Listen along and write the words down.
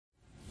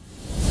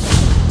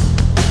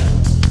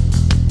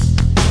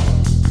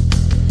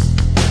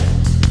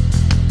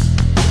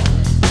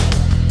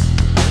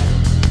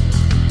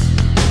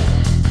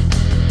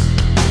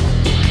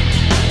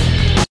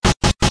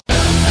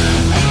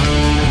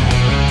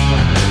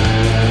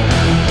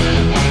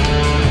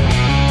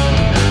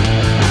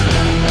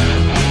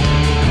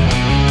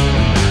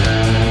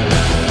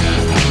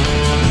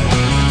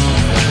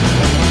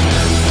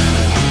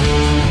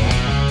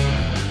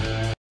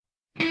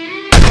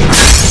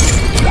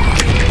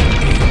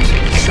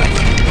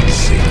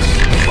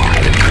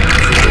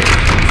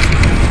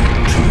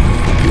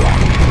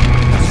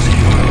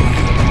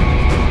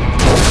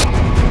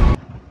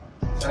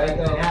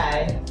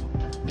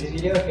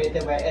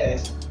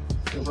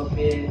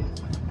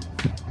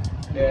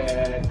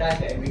the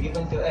task that will be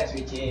given to us,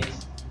 which is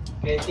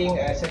creating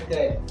a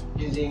circuit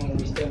using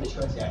Wheatstone bridge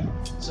concept.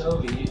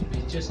 So we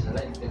choose the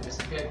light detector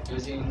circuit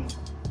using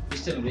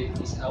Wheatstone bridge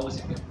is our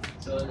circuit.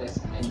 So let's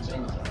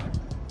enjoy.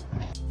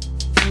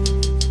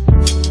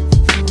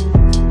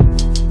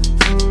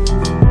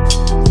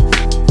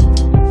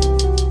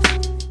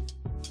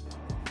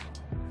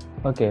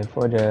 Okay,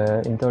 for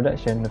the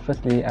introduction,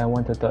 firstly I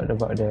want to talk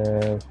about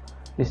the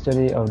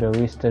history of the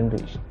Wheatstone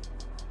bridge.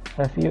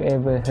 Have you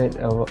ever heard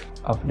of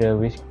the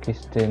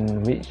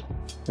Wheatstone bridge?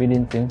 We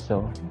didn't think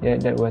so.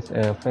 Yet that was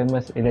a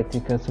famous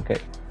electrical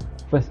circuit,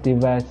 first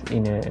devised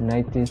in the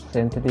 19th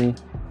century,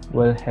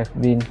 would have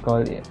been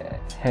called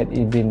had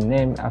it been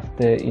named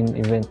after its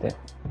inventor.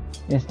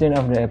 Instead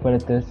of the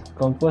apparatus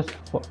composed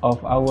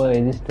of our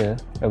resistor,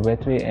 a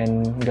battery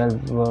and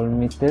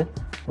galvanometer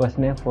was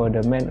named for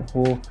the man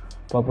who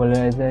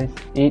popularized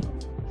it,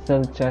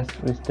 Sir Charles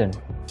Wheatstone.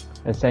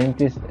 A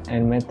scientist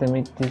and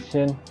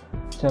mathematician,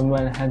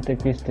 Samuel Hunter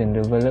Wheatstone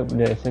developed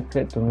the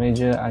circuit to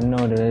measure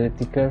unknown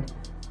electrical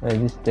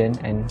resistance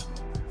and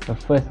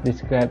first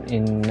described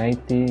in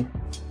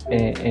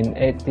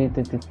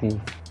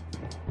 1833.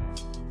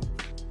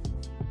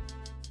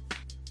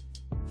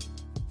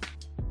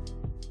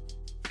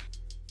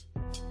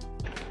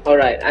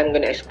 Alright, I'm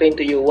gonna explain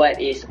to you what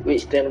is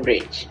Wheatstone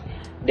bridge.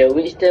 The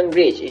Wheatstone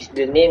bridge is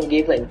the name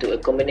given to a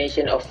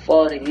combination of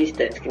four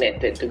resistors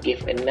connected to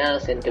give a null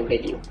center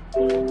value.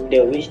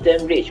 The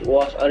Wheatstone bridge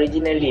was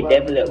originally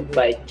developed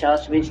by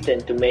Charles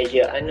Wheatstone to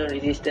measure unknown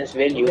resistance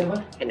value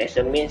and as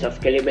a means of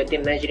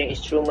calibrating measuring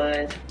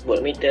instruments,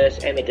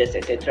 voltmeters, ammeters,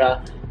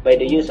 etc. by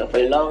the use of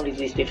a long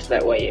resistive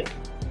slide wire.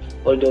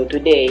 Although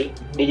today,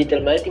 digital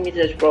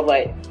multimeters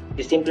provide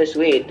the simplest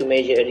way to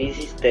measure a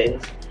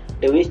resistance,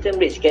 the Wheatstone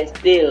bridge can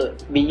still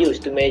be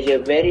used to measure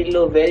very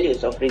low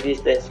values of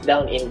resistance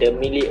down in the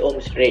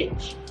milliohms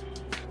range.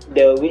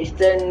 The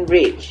Wheatstone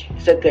bridge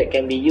circuit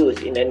can be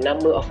used in a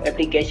number of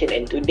applications,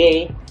 and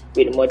today,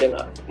 with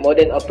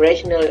modern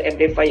operational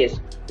amplifiers,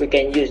 we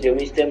can use the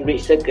Wheatstone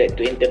bridge circuit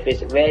to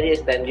interface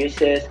various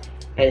transducers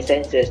and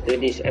sensors to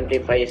these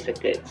amplifier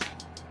circuits.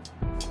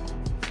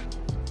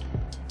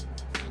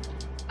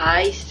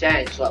 I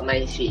sense what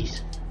mine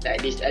sees,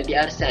 like this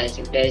LDR sense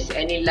if there is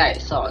any light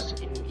source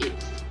in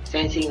its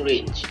sensing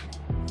range.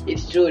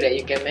 It's true that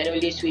you can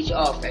manually switch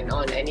off and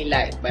on any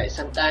light, but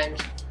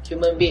sometimes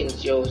human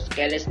beings show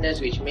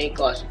carelessness which may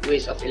cause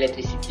waste of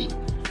electricity.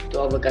 To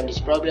overcome this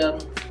problem,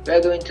 we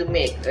are going to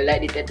make a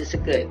light detector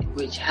circuit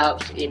which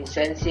helps in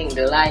sensing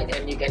the light,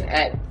 and you can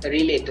add a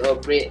relay to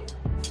operate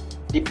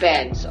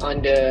depends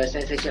on the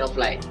sensation of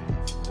light.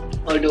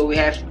 Although we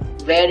have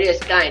various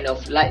kind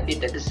of light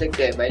detector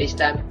circuit, by this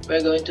time we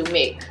are going to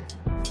make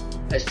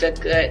a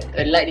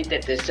light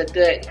detector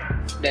circuit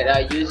that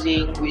are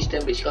using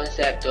Wheatstone bridge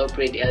concept to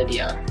operate the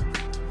LDR.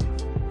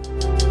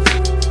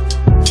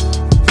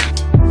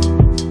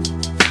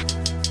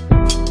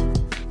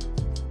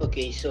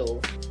 Okay,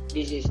 so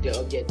this is the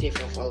objective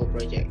of our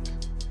project.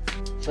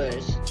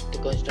 First, to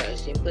construct a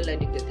simple light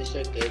detector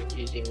circuit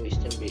using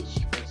Wheatstone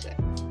bridge concept.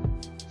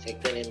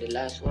 Second and the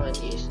last one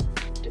is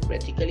to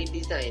practically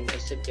design a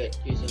circuit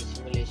using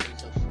simulation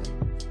software.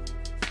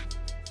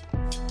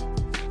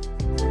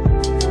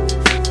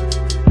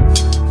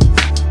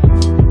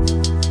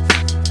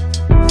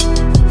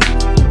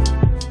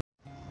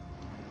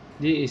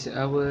 This is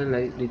our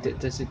light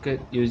detector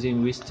circuit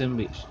using Wheatstone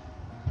bridge.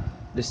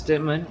 The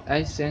statement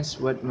 "I sense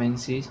what mine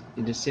sees"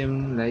 is the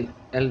same like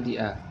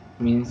LDR,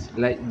 means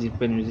light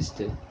dependent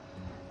resistor.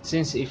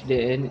 Since if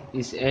there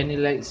is any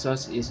light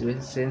source is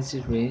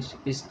sensitive range,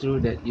 it's true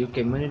that you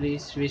can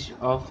manually switch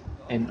off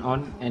and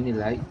on any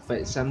light,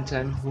 but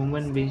sometimes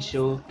human beings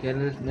show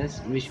carelessness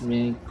which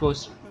may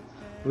cause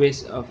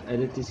waste of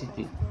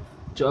electricity.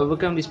 To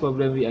overcome this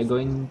problem, we are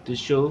going to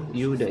show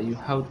you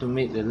how to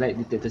make the light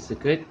detector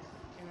circuit,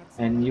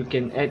 and you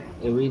can add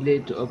a relay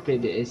to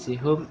operate the AC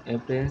home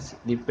appliance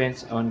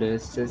depends on the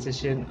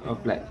sensation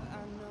of light.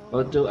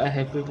 Although I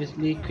have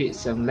previously created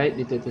some light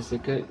detector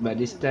circuit, but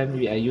this time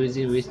we are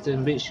using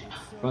Wheatstone bridge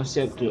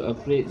concept to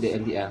operate the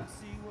LDR.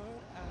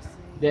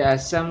 There are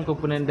some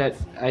components that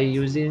I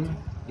using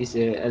is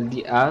a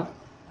LDR,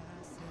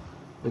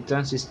 the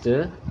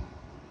transistor,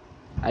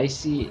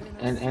 IC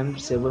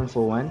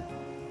LM741,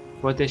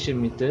 protection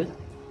meter.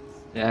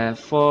 There are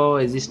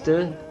 4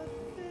 resistors,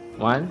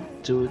 1,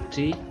 2,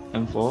 3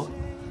 and 4,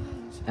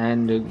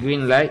 and the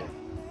green light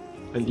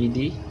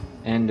LED,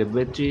 and the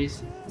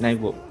batteries 9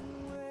 volt.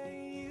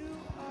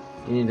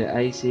 In the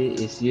IC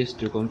is used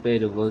to compare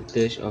the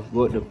voltage of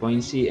both the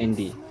point C and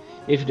D.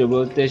 If the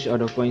voltage of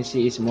the point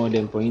C is more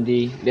than point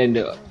D, then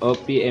the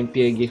OP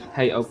ampere give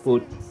high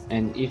output,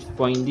 and if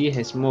point D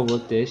has more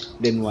voltage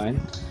than 1,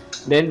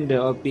 then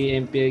the OP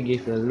ampere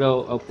give a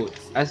low output.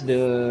 As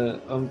the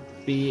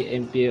OP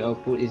ampere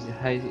output is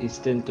high, is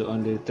turned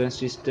on the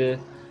transistor,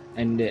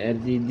 and the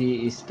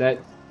LED is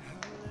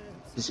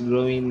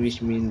glowing,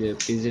 which means the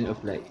presence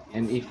of light.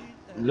 And if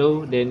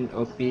low, then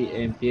OP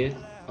ampere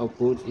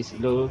output is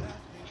low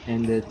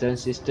and the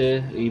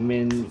transistor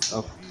remains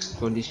off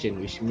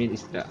condition, which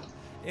means it's dark.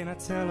 and I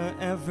tell her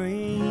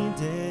every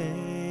day.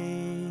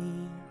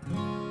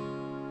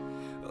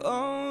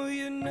 Oh,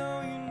 you know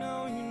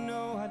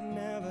I'd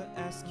never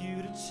ask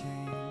you to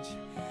change.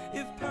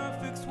 If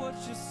perfect's what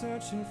you're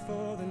searching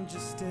for, then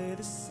just stay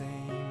the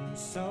same.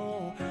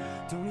 So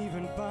don't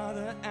even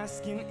bother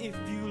asking if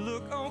you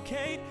look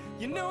okay.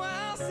 You know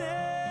I'll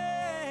say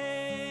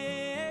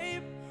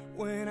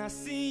when I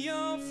see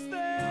your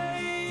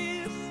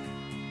face,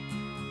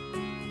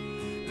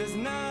 there's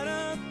not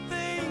a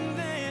thing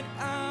that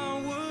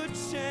I would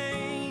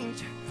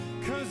change,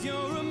 'cause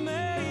you're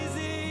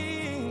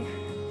amazing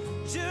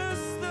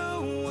just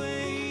the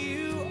way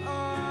you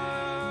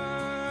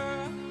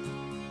are.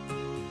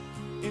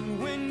 And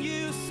when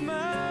you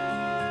smile,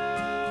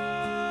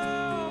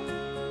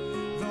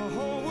 the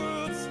whole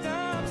world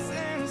stops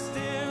and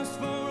stares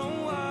for a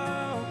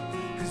while.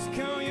 'Cause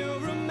girl,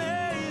 you're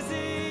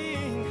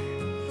amazing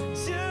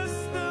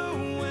just the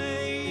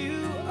way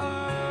you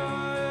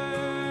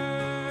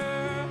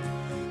are.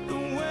 The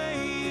way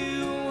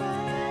you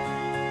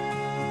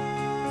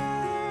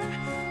are.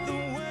 The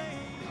way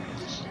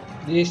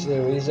This is the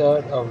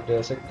result of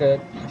the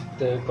circuit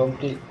to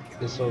complete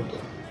the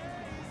solder.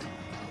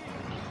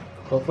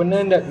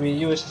 Component that we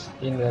use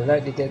in the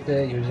light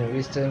detector using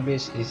Wheatstone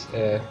bridge is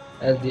a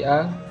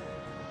LDR,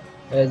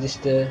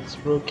 resistor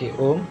 10k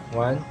ohm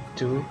 1,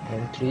 2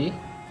 and 3,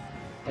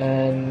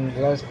 and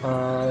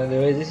the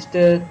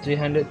resistor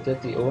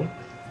 330 ohm,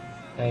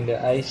 and the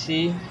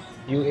IC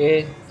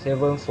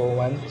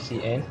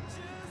UA741CN,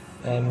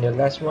 and the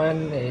last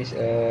one is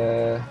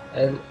a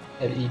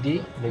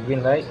LED, the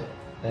green light,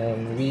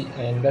 and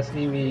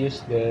lastly we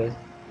use the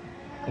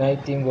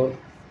 19 volt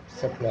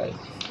supply.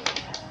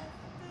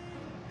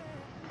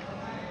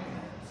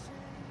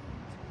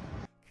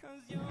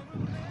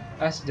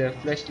 As the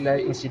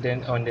flashlight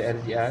incident on the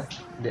LDR,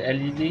 the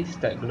LED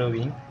start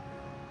glowing.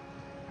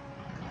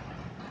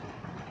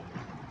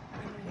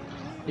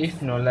 If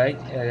no light,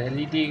 the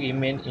LED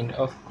remain in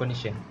off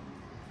condition.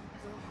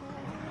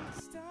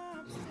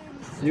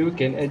 You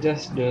can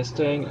adjust the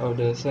strength of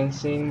the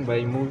sensing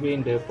by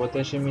moving the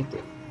potentiometer.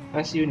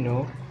 As you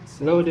know,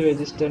 lower the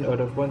resistance of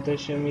the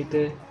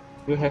potentiometer,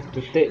 you have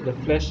to take the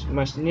flash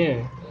much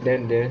nearer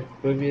than the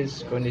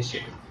previous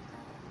condition.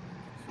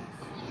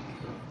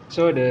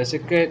 So the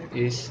circuit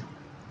is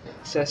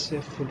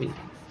successfully.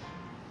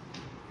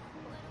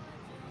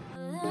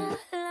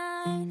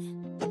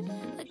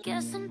 I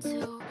guess I'm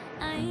too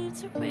naive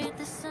to read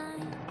the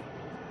sign.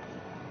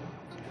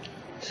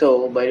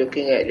 So, by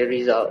looking at the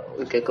result,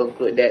 we can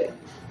conclude that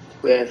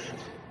we have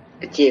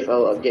achieved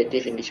our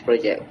objective in this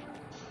project.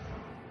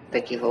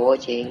 Thank you for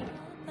watching.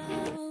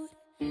 I'm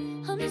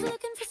just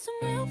looking for some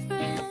real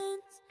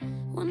friends.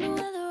 Wonder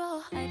where they're all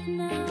hiding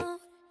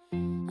out.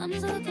 I'm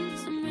just looking for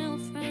some real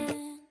friends.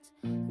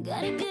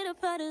 Gotta get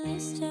up out of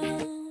this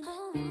town.